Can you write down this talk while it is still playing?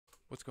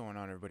What's going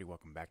on, everybody?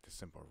 Welcome back to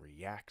Simple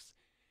Reacts.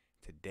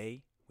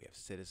 Today we have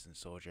Citizen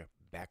Soldier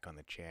back on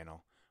the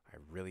channel. I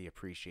really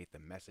appreciate the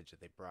message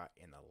that they brought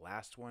in the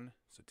last one.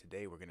 So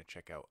today we're going to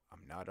check out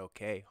I'm Not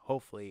Okay.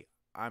 Hopefully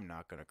I'm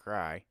not going to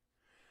cry.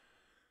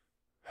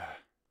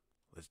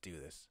 Let's do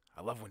this.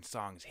 I love when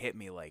songs hit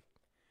me like,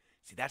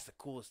 see, that's the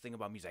coolest thing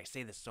about music. I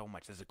say this so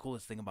much. That's the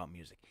coolest thing about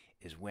music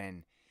is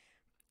when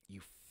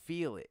you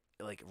feel it,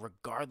 like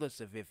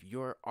regardless of if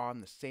you're on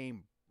the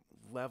same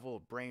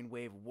level,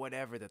 brainwave,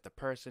 whatever, that the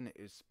person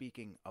is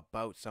speaking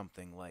about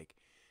something, like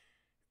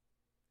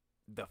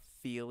the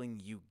feeling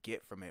you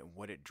get from it,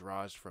 what it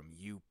draws from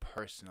you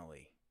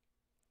personally,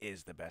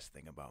 is the best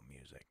thing about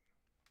music.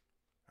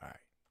 All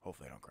right,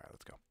 hopefully I don't cry.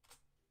 Let's go.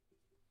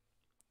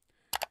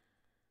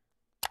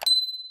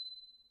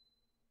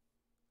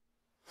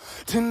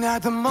 Tonight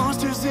the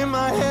monsters in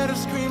my head are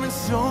screaming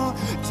so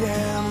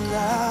damn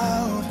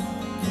loud,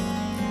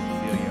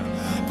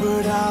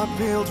 but I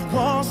built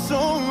walls so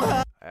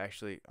high.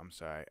 I'm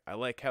sorry. I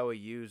like how he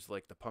used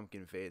like the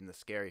pumpkin face and the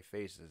scary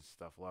faces and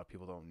stuff. A lot of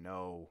people don't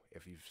know.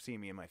 If you've seen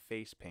me in my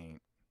face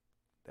paint,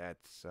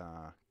 that's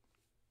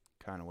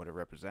kind of what it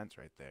represents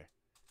right there.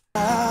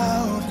 But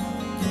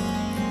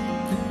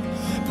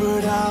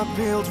I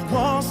built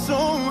walls so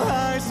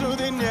high so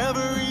they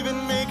never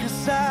even make a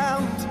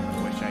sound.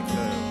 I wish I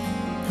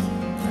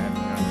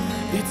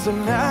could. It's a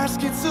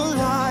mask, it's a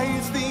lie,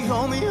 it's the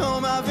only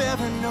home I've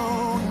ever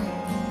known.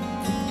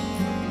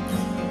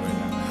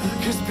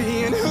 'Cause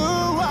being who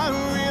I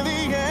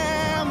really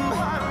am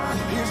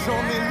has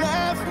only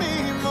left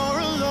me more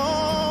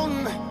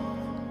alone.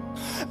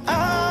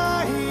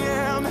 I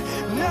am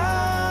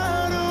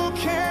not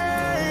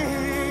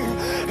okay,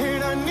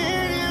 and I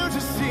need you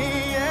to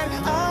see it.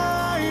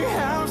 I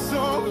have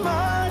so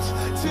much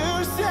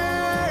to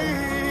say,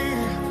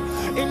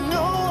 and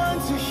no one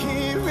to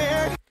hear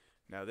it.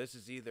 Now this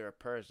is either a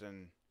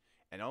person,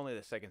 and only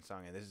the second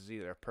song, and this is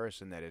either a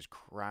person that is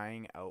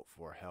crying out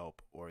for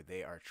help, or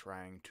they are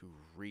trying to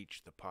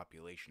reach the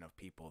population of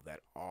people that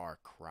are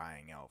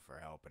crying out for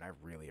help, and I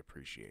really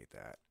appreciate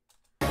that.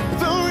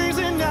 The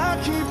reason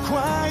I keep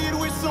quiet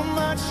with so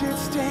much at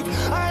stake,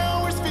 I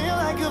always feel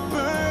like a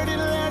bird and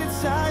let it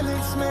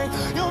silence me.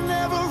 You'll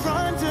never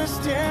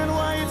understand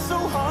why it's so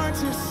hard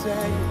to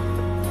say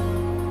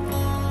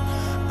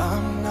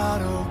I'm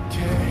not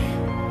okay.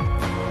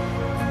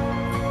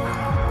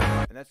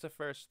 And that's the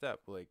first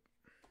step. Like,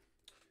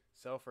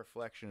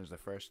 self-reflection is the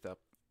first step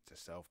to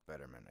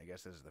self-betterment. I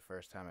guess this is the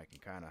first time I can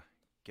kind of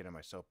get on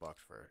my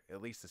soapbox for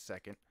at least a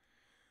second.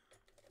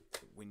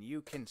 When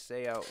you can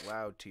say out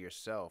loud to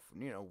yourself,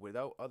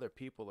 without other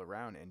people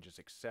around, and just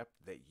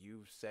accept that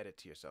you've said it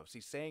to yourself. See,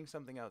 saying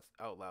something else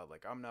out loud,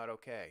 like I'm not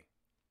okay,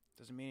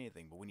 doesn't mean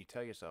anything. But when you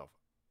tell yourself,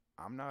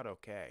 I'm not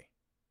okay,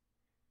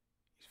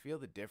 you feel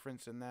the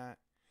difference in that.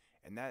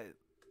 And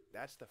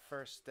that's the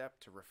first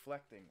step to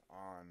reflecting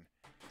on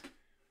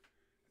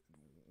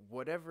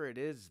whatever it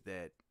is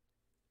that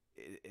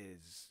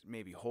is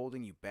maybe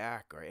holding you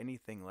back, or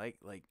anything like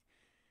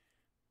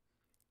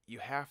you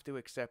have to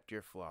accept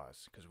your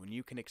flaws, because when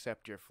you can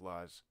accept your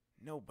flaws,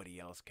 nobody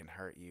else can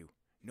hurt you.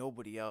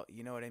 Nobody else,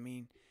 you know what I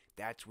mean?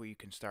 That's where you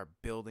can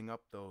start building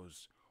up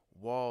those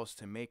walls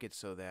to make it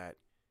so that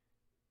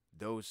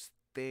those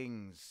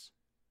things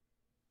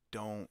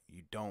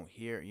you don't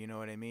hear, you know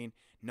what I mean?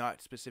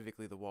 Not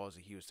specifically the walls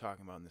that he was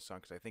talking about in the song,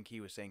 because I think he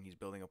was saying he's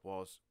building up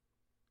walls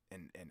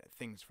and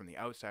things from the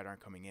outside aren't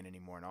coming in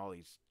anymore, and all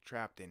he's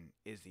trapped in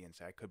is the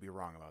inside. I could be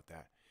wrong about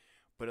that,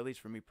 but at least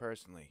for me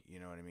personally, you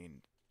know what I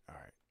mean? All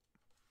right.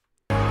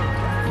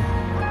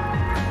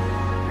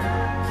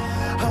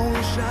 I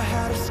wish I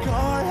had a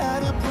scar,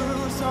 had a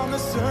bruise on the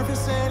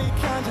surface, any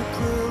kind of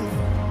groove.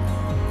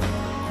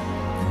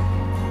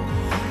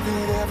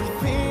 That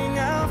everything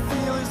I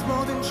feel is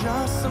more than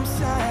just some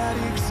sad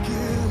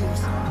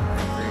excuse.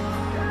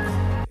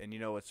 And you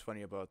know what's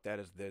funny about that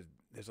is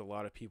there's a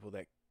lot of people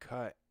that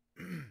cut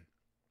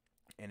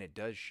and it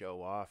does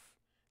show off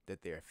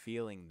that they're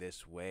feeling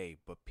this way,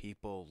 but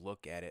people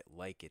look at it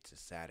like it's a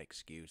sad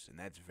excuse, and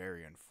that's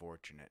very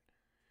unfortunate.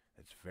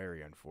 That's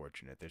very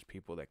unfortunate. There's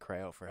people that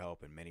cry out for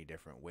help in many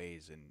different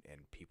ways, and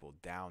people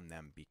down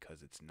them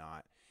because it's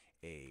not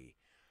a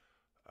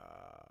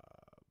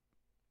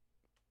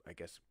I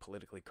guess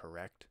politically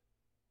correct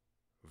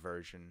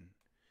version.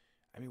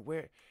 I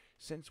mean,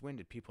 since when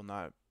did people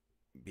not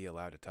be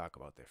allowed to talk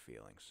about their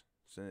feelings?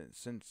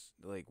 Since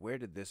like, where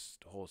did this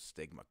whole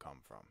stigma come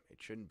from? It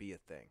shouldn't be a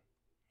thing,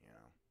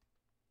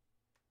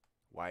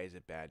 Why is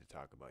it bad to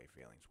talk about your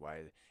feelings?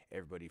 Why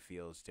everybody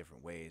feels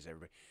different ways?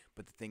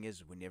 But the thing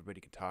is, when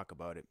everybody can talk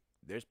about it,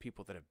 there's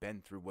people that have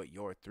been through what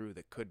you're through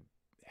that could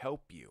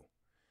help you.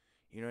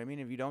 You know what I mean?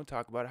 If you don't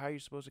talk about it, how are you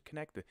supposed to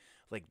connect with?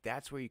 Like,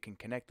 that's where you can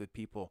connect with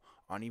people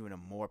on even a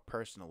more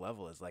personal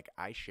level. Is like,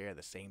 I share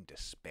the same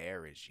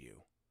despair as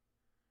you.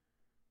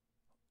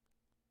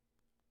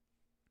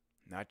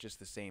 Not just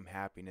the same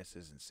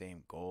happinesses and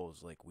same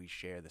goals. Like, we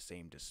share the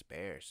same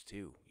despairs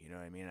too. You know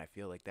what I mean? I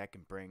feel like that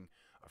can bring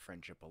a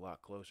friendship a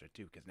lot closer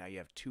too, because now you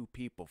have two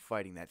people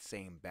fighting that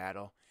same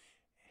battle.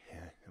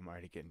 I'm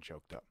already getting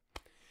choked up.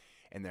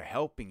 and they're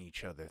helping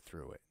each other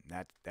through it.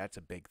 And that's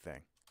a big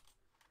thing.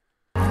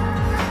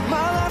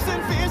 My life's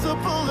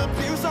invisible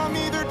abuse. I'm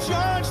either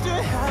judged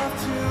or have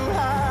to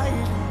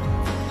hide.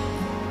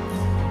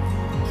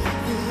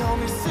 The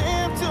only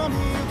symptom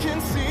you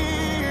can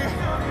see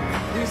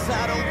is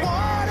I don't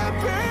wanna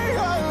be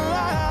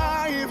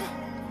alive.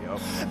 Yep.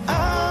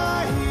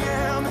 I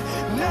am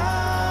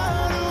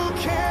not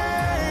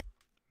okay.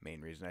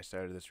 Main reason I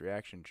started this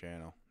reaction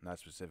channel, not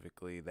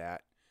specifically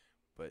that,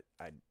 but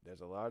there's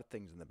a lot of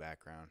things in the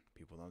background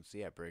people don't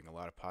see. I bring a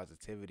lot of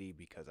positivity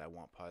because I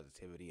want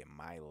positivity in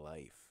my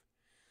life.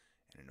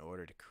 And in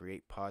order to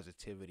create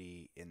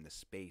positivity in the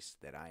space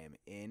that I am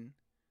in,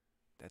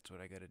 that's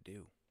what I got to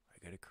do. I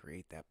got to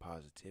create that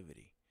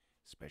positivity,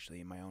 especially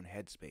in my own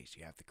headspace.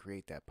 You have to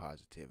create that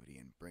positivity,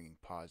 and bringing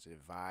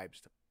positive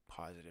vibes to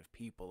positive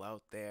people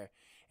out there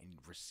and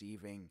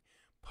receiving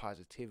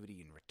positivity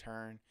in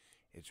return.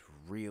 It's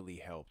really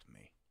helped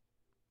me.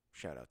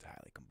 Shout out to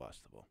Highly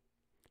Combustible.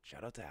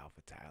 Shout out to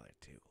Alpha Tyler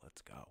too.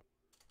 Let's go.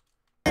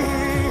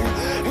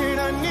 And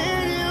I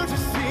need you to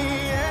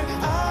see it.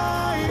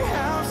 I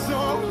have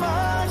so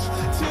much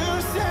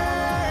to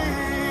say,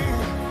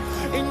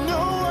 and no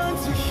one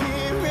to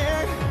hear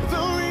it.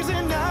 The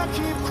reason I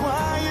keep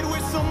quiet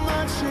with so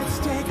much at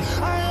stake,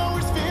 I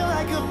always feel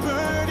like a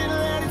bird and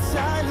let it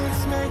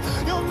silence me.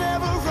 You'll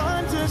never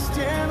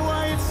understand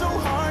why it's so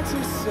hard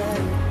to say.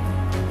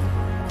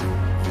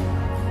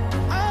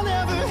 I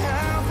never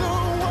have the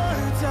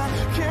words, I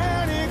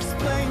can't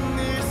explain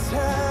this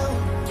hell.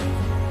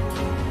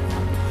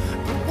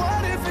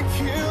 What if it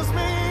kills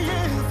me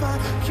if I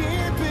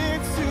keep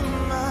it to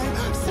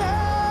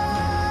myself?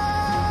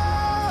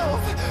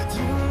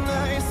 To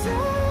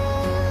myself.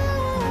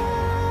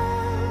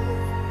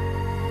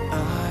 I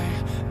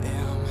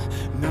am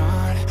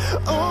not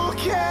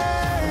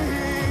okay,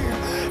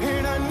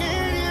 and I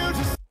need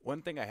you to.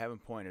 One thing I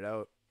haven't pointed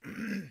out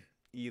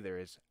either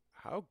is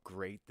how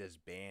great this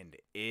band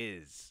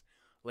is.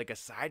 Like,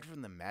 aside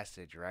from the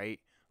message, right?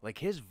 Like,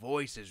 his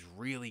voice is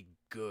really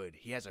good.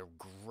 He has a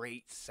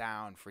great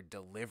sound for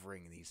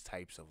delivering these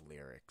types of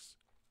lyrics.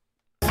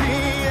 I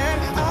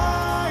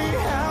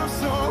have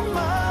so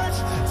much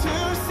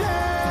to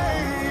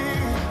say,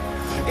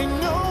 and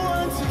no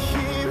one to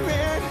hear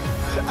it.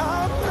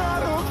 I'm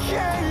not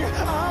okay,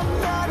 I'm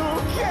not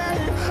okay,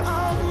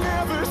 I'm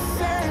never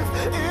safe.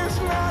 It's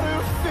not a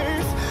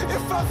phase.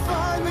 If I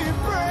finally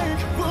break,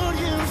 will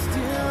you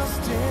still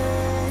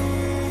stay?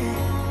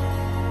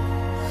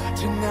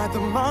 Tonight the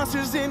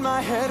monsters in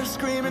my head are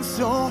screaming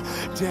so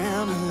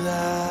damn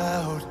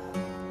loud.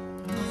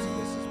 See,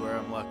 this is where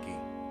I'm lucky.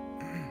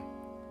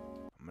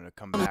 I'm gonna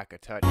come back a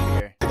touch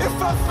here.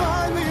 If I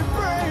finally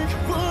break,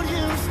 will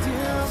you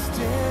still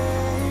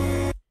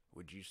stay?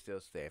 Would you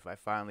still stay? If I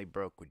finally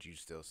broke, would you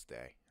still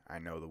stay? I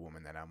know the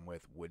woman that I'm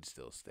with would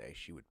still stay.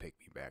 She would pick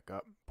me back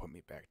up, put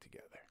me back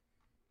together.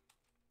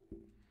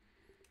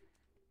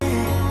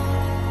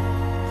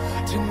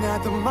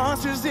 Tonight the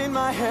monsters in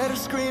my head are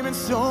screaming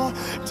so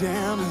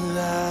damn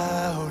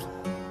loud.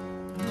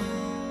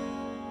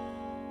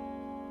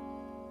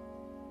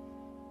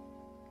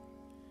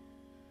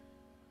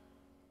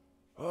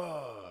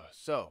 Oh,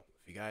 so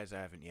if you guys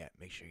haven't yet,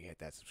 make sure you hit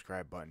that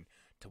subscribe button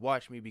to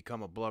watch me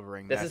become a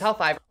blubbering This mess, is how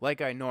 5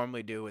 like I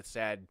normally do with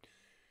sad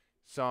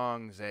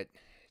songs that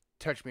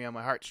touch me on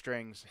my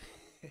heartstrings.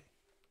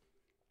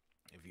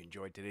 If you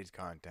enjoyed today's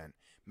content,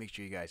 make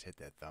sure you guys hit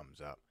that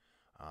thumbs up.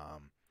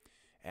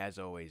 As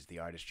always, the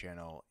artist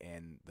channel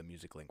and the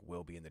music link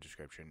will be in the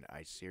description.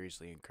 I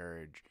seriously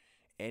encourage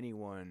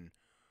anyone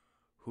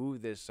who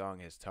this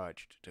song has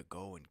touched to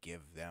go and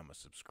give them a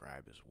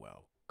subscribe as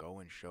well. Go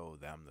and show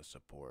them the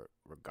support.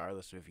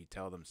 Regardless of if you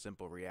tell them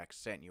Simple React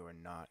sent you or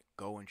not,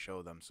 go and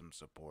show them some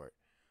support.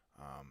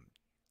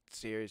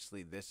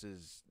 Seriously, this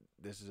is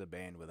a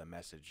band with a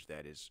message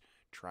that is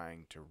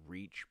trying to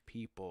reach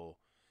people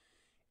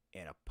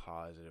in a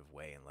positive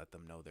way and let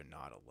them know they're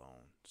not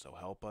alone. So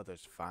help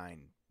others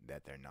find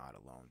that they're not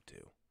alone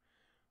too.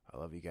 I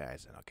love you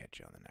guys, and I'll catch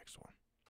you on the next one.